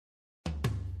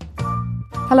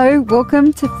Hello,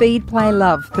 welcome to Feed, Play,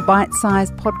 Love, the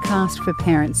bite-sized podcast for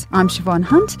parents. I'm Siobhan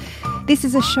Hunt. This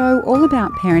is a show all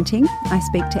about parenting. I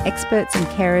speak to experts and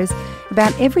carers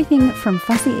about everything from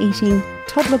fussy eating,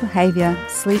 toddler behaviour,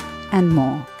 sleep and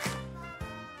more.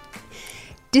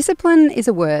 Discipline is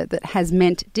a word that has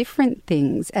meant different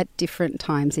things at different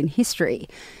times in history.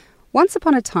 Once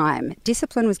upon a time,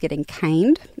 discipline was getting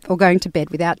caned or going to bed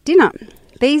without dinner.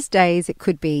 These days it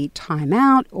could be time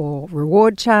out or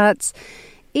reward charts.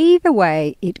 Either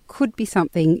way, it could be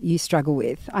something you struggle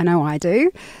with. I know I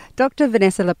do. Dr.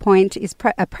 Vanessa Lapointe is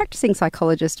a practicing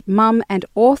psychologist, mum and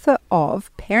author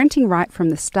of Parenting Right from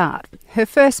the Start. Her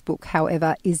first book,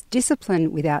 however, is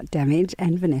Discipline Without Damage,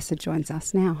 and Vanessa joins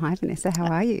us now. Hi, Vanessa. How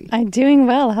are you? I'm doing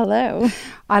well. Hello.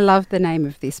 I love the name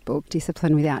of this book,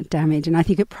 Discipline Without Damage, and I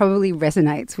think it probably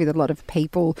resonates with a lot of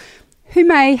people who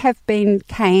may have been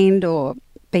caned or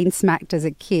been smacked as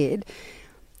a kid.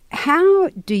 How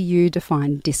do you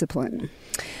define discipline?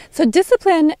 So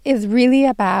discipline is really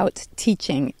about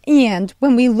teaching. And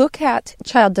when we look at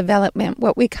child development,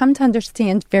 what we come to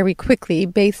understand very quickly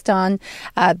based on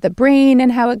the brain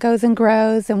and how it goes and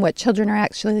grows and what children are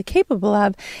actually capable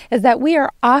of is that we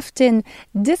are often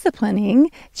disciplining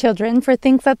children for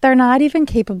things that they're not even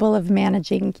capable of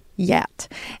managing yet.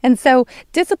 And so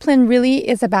discipline really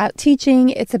is about teaching.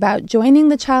 It's about joining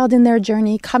the child in their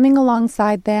journey, coming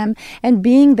alongside them and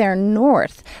being their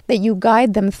north, that you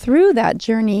guide them through that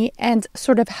journey and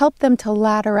sort of help them to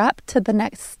ladder up to the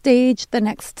next stage, the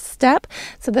next step,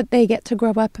 so that they get to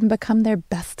grow up and become their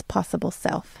best possible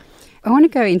self. I want to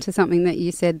go into something that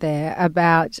you said there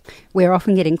about we're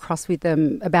often getting cross with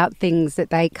them about things that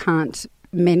they can't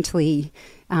mentally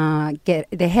get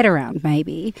their head around,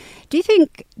 maybe. Do you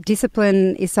think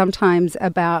discipline is sometimes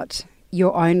about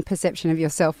your own perception of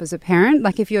yourself as a parent?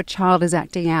 Like if your child is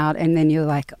acting out and then you're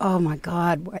like, oh my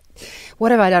God,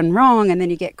 what have I done wrong? And then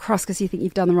you get cross because you think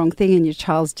you've done the wrong thing and your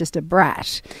child's just a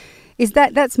brat.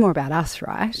 That's more about us,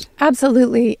 right?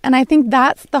 Absolutely. And I think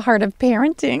that's the heart of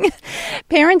parenting.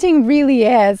 Parenting really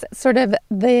is sort of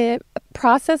the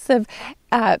process of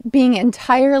being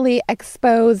entirely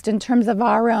exposed in terms of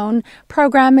our own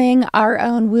programming, our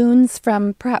own wounds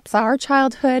from perhaps our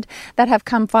childhood that have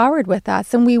come forward with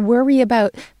us. And we worry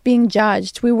about being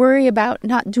judged. We worry about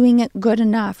not doing it good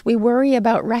enough. We worry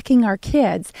about wrecking our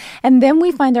kids. And then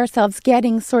we find ourselves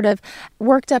getting sort of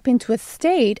worked up into a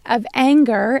state of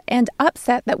anger and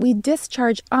upset that we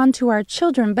discharge onto our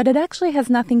children, but it actually has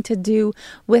nothing to do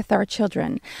with our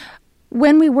children.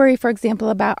 When we worry, for example,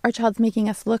 about our child's making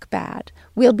us look bad,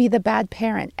 we'll be the bad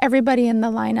parent. Everybody in the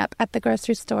lineup at the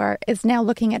grocery store is now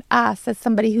looking at us as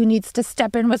somebody who needs to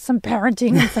step in with some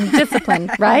parenting and some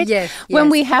discipline, right? Yes. When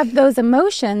we have those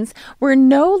emotions, we're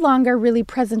no longer really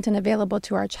present and available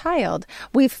to our child.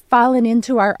 We've fallen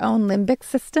into our own limbic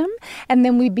system, and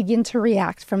then we begin to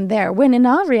react from there. When in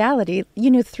all reality,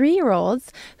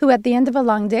 3-year-olds who at the end of a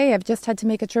long day have just had to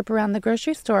make a trip around the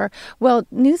grocery store, well,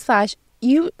 newsflash,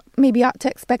 you maybe ought to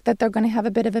expect that they're going to have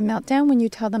a bit of a meltdown when you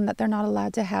tell them that they're not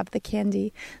allowed to have the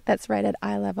candy that's right at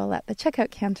eye level at the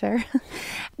checkout counter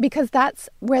because that's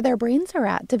where their brains are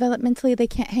at. Developmentally, they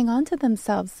can't hang on to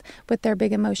themselves with their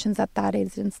big emotions at that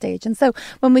age and stage. And so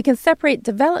when we can separate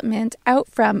development out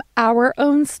from our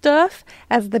own stuff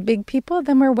as the big people,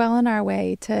 then we're well on our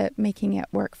way to making it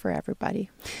work for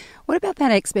everybody. What about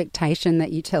that expectation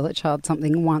that you tell a child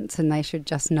something once and they should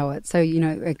just know it? So,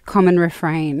 a common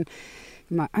refrain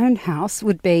in my own house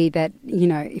would be that,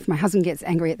 if my husband gets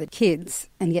angry at the kids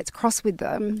and gets cross with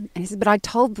them, and he says, but I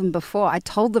told them before, I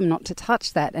told them not to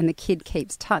touch that, and the kid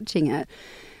keeps touching it.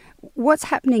 What's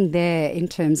happening there in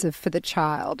terms of for the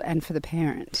child and for the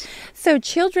parent? So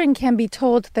children can be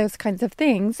told those kinds of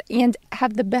things and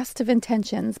have the best of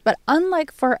intentions. But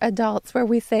unlike for adults where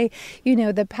we say,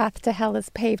 the path to hell is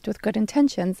paved with good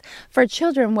intentions, for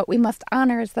children, what we must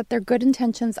honor is that their good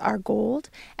intentions are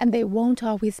gold and they won't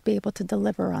always be able to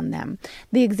deliver on them.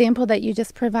 The example that you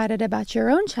just provided about your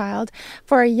own child,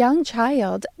 for a young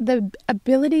child, the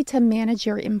ability to manage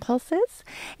your impulses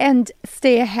and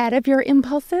stay ahead of your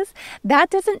impulses, that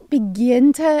doesn't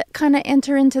begin to kind of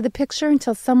enter into the picture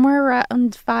until somewhere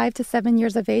around 5 to 7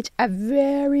 years of age at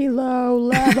very low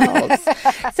levels.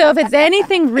 So if it's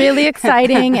anything really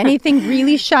exciting, anything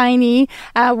really shiny,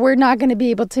 we're not going to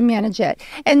be able to manage it.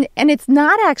 And it's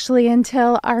not actually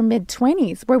until our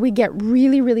mid-20s where we get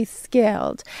really, really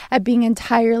skilled at being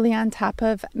entirely on top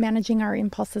of managing our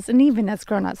impulses. And even as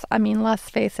grown-ups, let's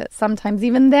face it, sometimes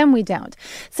even then we don't.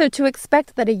 So to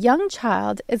expect that a young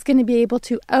child is going to be able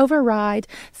to override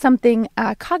something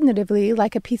cognitively,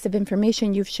 like a piece of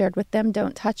information you've shared with them,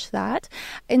 don't touch that.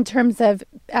 In terms of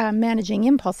managing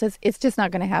impulses, it's just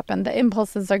not going to happen. The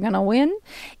impulses are going to win,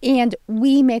 and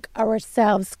we make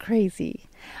ourselves crazy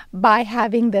by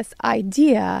having this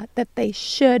idea that they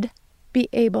should be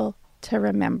able to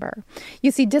remember.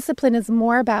 You see, discipline is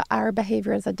more about our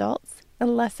behavior as adults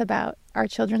and less about our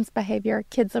children's behavior.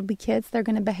 Kids will be kids. They're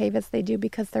going to behave as they do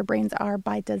because their brains are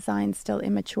by design still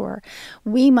immature.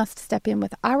 We must step in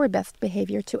with our best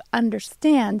behavior to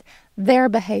understand their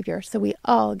behavior so we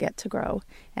all get to grow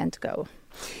and go.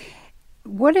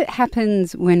 What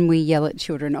happens when we yell at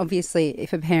children? Obviously,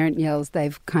 if a parent yells,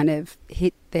 they've kind of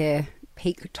hit their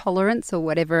peak tolerance or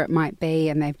whatever it might be,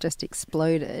 and they've just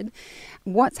exploded.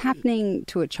 What's happening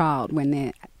to a child when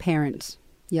their parent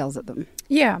yells at them?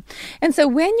 Yeah. And so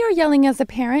when you're yelling as a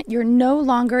parent, you're no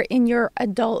longer in your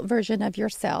adult version of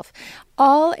yourself.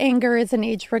 All anger is an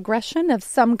age regression of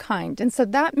some kind. And so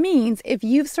that means if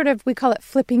you've we call it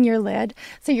flipping your lid.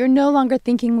 So you're no longer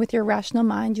thinking with your rational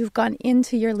mind. You've gone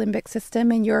into your limbic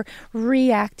system and you're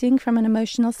reacting from an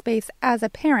emotional space as a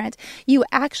parent. You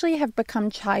actually have become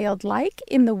childlike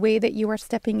in the way that you are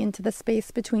stepping into the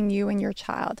space between you and your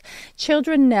child.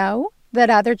 Children know that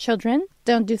other children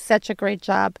don't do such a great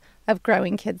job of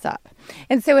growing kids up.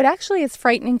 And so it actually is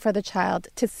frightening for the child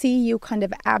to see you kind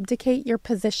of abdicate your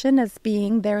position as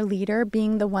being their leader,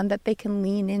 being the one that they can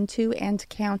lean into and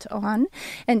count on.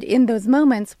 And in those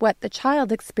moments, what the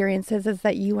child experiences is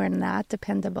that you are not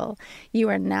dependable. You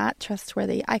are not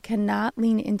trustworthy. I cannot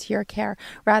lean into your care.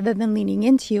 Rather than leaning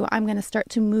into you, I'm going to start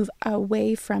to move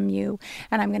away from you.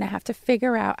 And I'm going to have to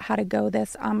figure out how to go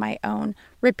this on my own.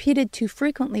 Repeated too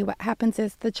frequently, what happens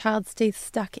is the child stays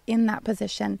stuck in that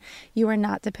position. You are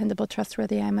not dependable,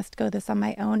 trustworthy. I must go this on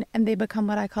my own. And they become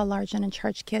what I call large and in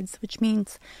charge kids, which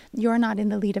means you're not in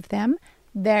the lead of them.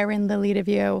 They're in the lead of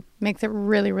you. Makes it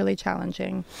really, really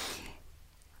challenging.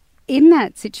 In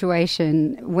that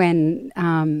situation, when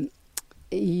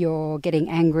you're getting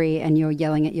angry and you're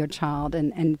yelling at your child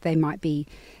and they might be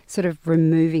sort of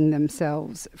removing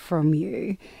themselves from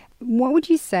you, what would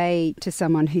you say to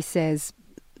someone who says,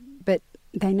 but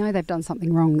they know they've done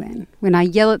something wrong then? When I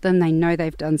yell at them, they know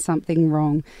they've done something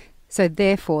wrong, so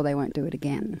therefore they won't do it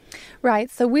again. Right.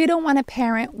 So we don't want to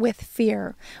parent with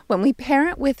fear. When we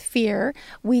parent with fear,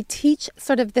 we teach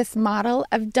sort of this model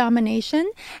of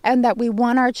domination and that we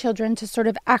want our children to sort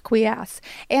of acquiesce.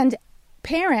 And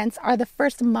parents are the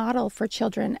first model for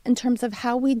children in terms of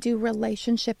how we do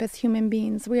relationship as human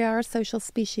beings. We are a social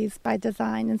species by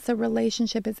design, and so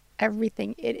relationship is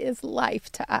everything. It is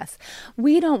life to us.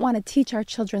 We don't want to teach our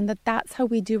children that that's how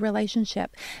we do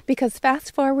relationship, because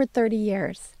fast forward 30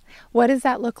 years, what does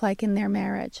that look like in their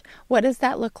marriage? What does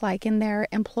that look like in their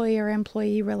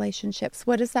employer-employee relationships?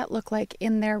 What does that look like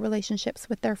in their relationships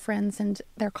with their friends and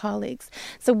their colleagues?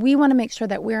 So we want to make sure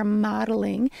that we're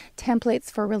modeling templates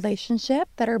for relationship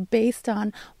that are based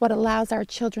on what allows our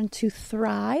children to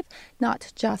thrive,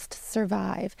 not just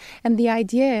survive. And the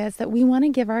idea is that we want to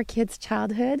give our kids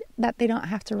childhood that they don't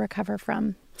have to recover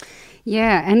from.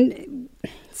 Yeah, and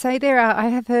say I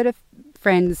have heard of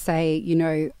friends say,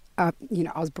 I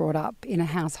was brought up in a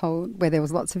household where there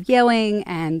was lots of yelling,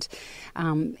 and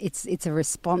it's a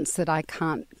response that I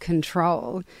can't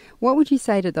control. What would you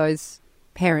say to those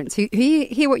parents who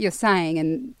hear what you're saying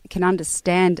and can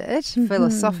understand it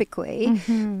philosophically,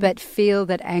 but feel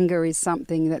that anger is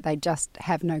something that they just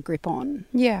have no grip on?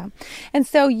 Yeah. And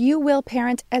so you will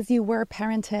parent as you were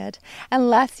parented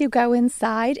unless you go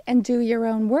inside and do your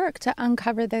own work to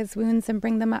uncover those wounds and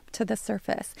bring them up to the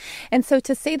surface. And so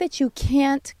to say that you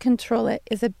can't control it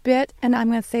is a bit, and I'm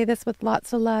going to say this with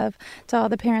lots of love to all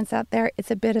the parents out there, it's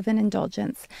a bit of an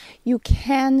indulgence. You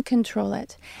can control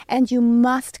it, and you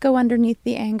must go underneath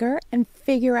the anger and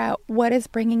figure out what is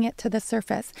bringing it to the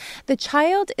surface. The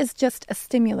child is just a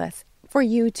stimulus for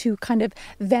you to kind of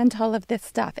vent all of this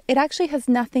stuff. It actually has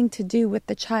nothing to do with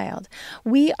the child.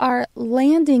 We are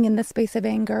landing in the space of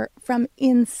anger from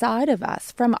inside of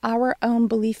us, from our own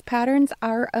belief patterns,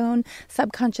 our own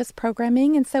subconscious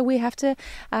programming. And so we have to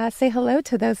say hello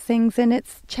to those things. And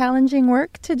it's challenging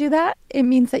work to do that. It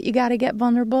means that you got to get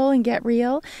vulnerable and get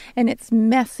real. And it's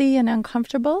messy and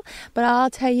uncomfortable. But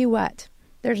I'll tell you what.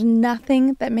 There's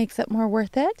nothing that makes it more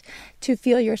worth it to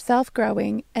feel yourself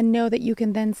growing and know that you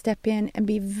can then step in and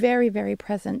be very, very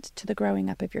present to the growing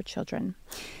up of your children.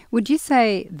 Would you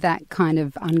say that kind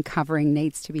of uncovering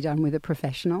needs to be done with a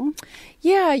professional?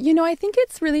 Yeah, I think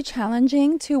it's really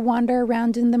challenging to wander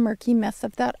around in the murky mess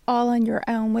of that all on your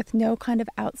own with no kind of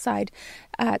outside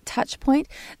touch point,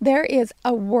 there is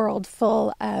a world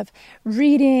full of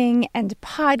reading and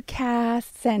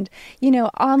podcasts and,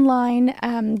 online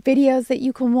videos that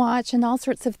you can watch and all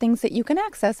sorts of things that you can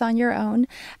access on your own.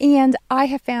 And I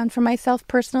have found for myself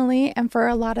personally and for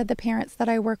a lot of the parents that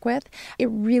I work with, it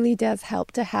really does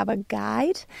help to have a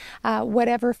guide,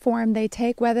 whatever form they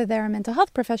take, whether they're a mental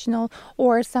health professional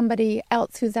or somebody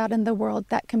else who's out in the world,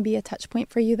 that can be a touch point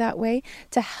for you that way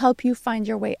to help you find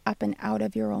your way up and out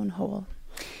of your own hole.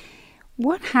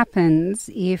 What happens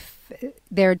if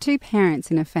there are two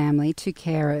parents in a family, two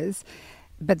carers,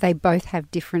 but they both have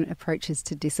different approaches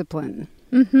to discipline?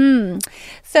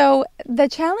 So the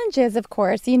challenge is, of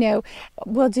course,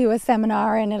 we'll do a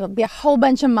seminar and it'll be a whole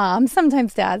bunch of moms,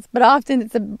 sometimes dads, but often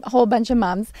it's a whole bunch of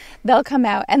moms. They'll come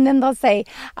out and then they'll say,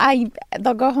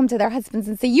 they'll go home to their husbands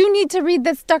and say, you need to read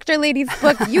this Dr. Lady's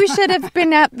book. You should have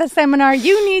been at the seminar.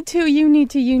 You need to.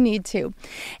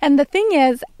 And the thing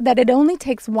is that it only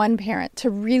takes one parent to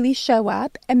really show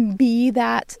up and be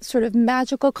that sort of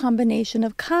magical combination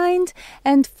of kind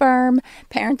and firm,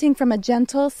 parenting from a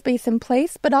gentle space and place,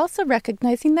 but also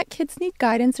recognizing that kids need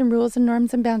guidance and rules and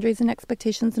norms and boundaries and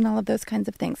expectations and all of those kinds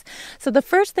of things. So the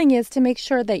first thing is to make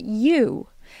sure that you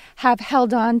have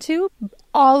held on to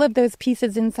all of those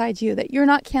pieces inside you, that you're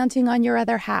not counting on your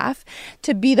other half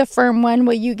to be the firm one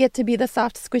while you get to be the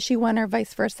soft, squishy one, or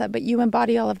vice versa, but you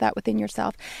embody all of that within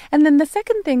yourself. And then the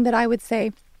second thing that I would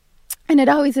say, and it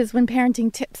always is when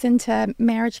parenting tips into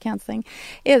marriage counseling,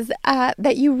 is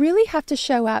that you really have to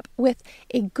show up with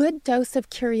a good dose of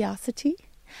curiosity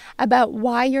about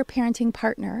why your parenting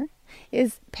partner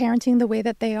is parenting the way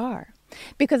that they are.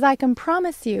 Because I can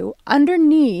promise you,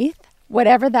 underneath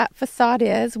whatever that facade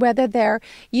is, whether they're,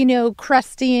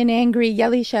 crusty and angry,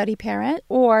 yelly, shouty parent,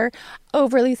 or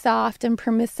overly soft and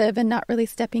permissive and not really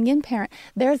stepping in parent,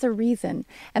 there's a reason.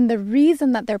 And the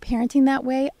reason that they're parenting that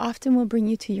way often will bring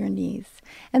you to your knees.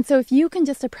 And so if you can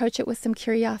just approach it with some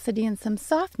curiosity and some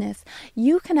softness,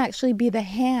 you can actually be the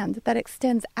hand that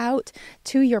extends out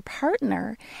to your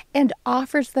partner and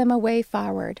offers them a way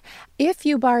forward. If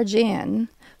you barge in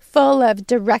full of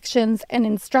directions and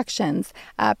instructions,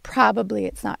 probably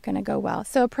it's not going to go well.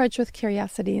 So approach with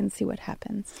curiosity and see what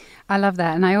happens. I love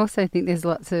that. And I also think there's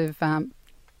lots of,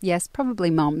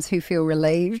 probably moms who feel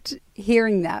relieved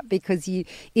hearing that, because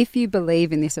if you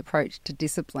believe in this approach to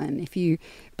discipline, if you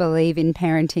believe in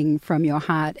parenting from your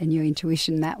heart and your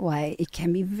intuition that way, it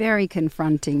can be very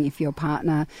confronting if your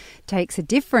partner takes a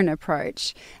different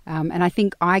approach. And I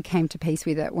think I came to peace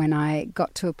with it when I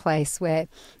got to a place where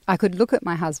I could look at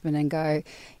my husband and go,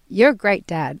 you're a great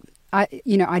dad. I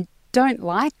don't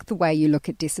like the way you look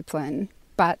at discipline,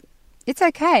 but it's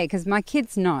okay because my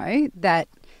kids know that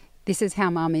this is how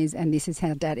mum is and this is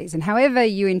how dad is. And however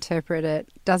you interpret it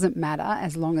doesn't matter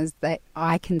as long as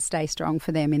I can stay strong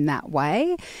for them in that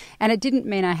way. And it didn't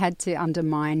mean I had to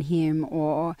undermine him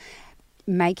or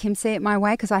make him see it my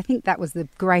way, because I think that was the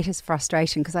greatest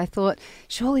frustration, because I thought,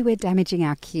 surely we're damaging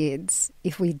our kids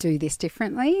if we do this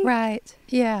differently. Right,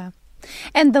 yeah.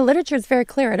 And the literature is very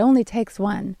clear. It only takes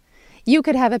one. You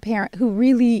could have a parent who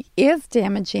really is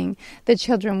damaging the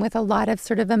children with a lot of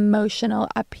sort of emotional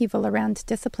upheaval around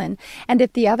discipline. And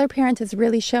if the other parent is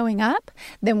really showing up,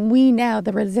 then we know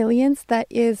the resilience that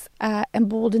is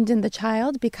emboldened in the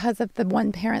child because of the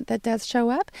one parent that does show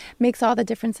up makes all the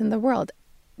difference in the world.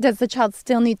 Does the child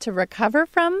still need to recover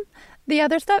from the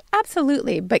other stuff?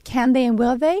 Absolutely. But can they and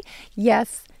will they?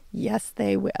 Yes. Yes,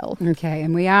 they will. Okay,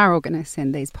 and we are all going to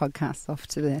send these podcasts off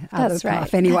to the other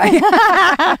half anyway.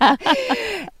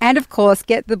 And of course,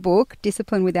 get the book,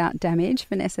 Discipline Without Damage.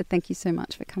 Vanessa, thank you so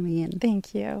much for coming in.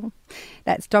 Thank you.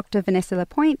 That's Dr. Vanessa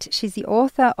Lapointe. She's the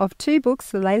author of 2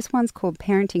 books. The latest one's called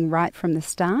Parenting Right from the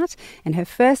Start, and her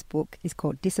first book is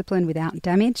called Discipline Without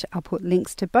Damage. I'll put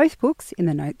links to both books in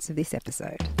the notes of this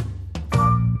episode.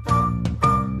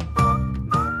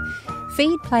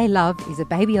 Feed, Play, Love is a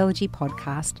babyology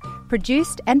podcast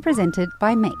produced and presented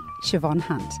by me, Siobhan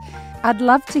Hunt. I'd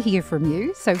love to hear from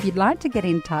you, so if you'd like to get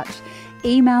in touch,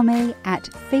 email me at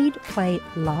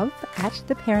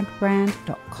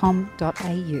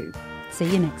feedplaylove@theparentbrand.com.au. See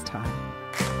you next time.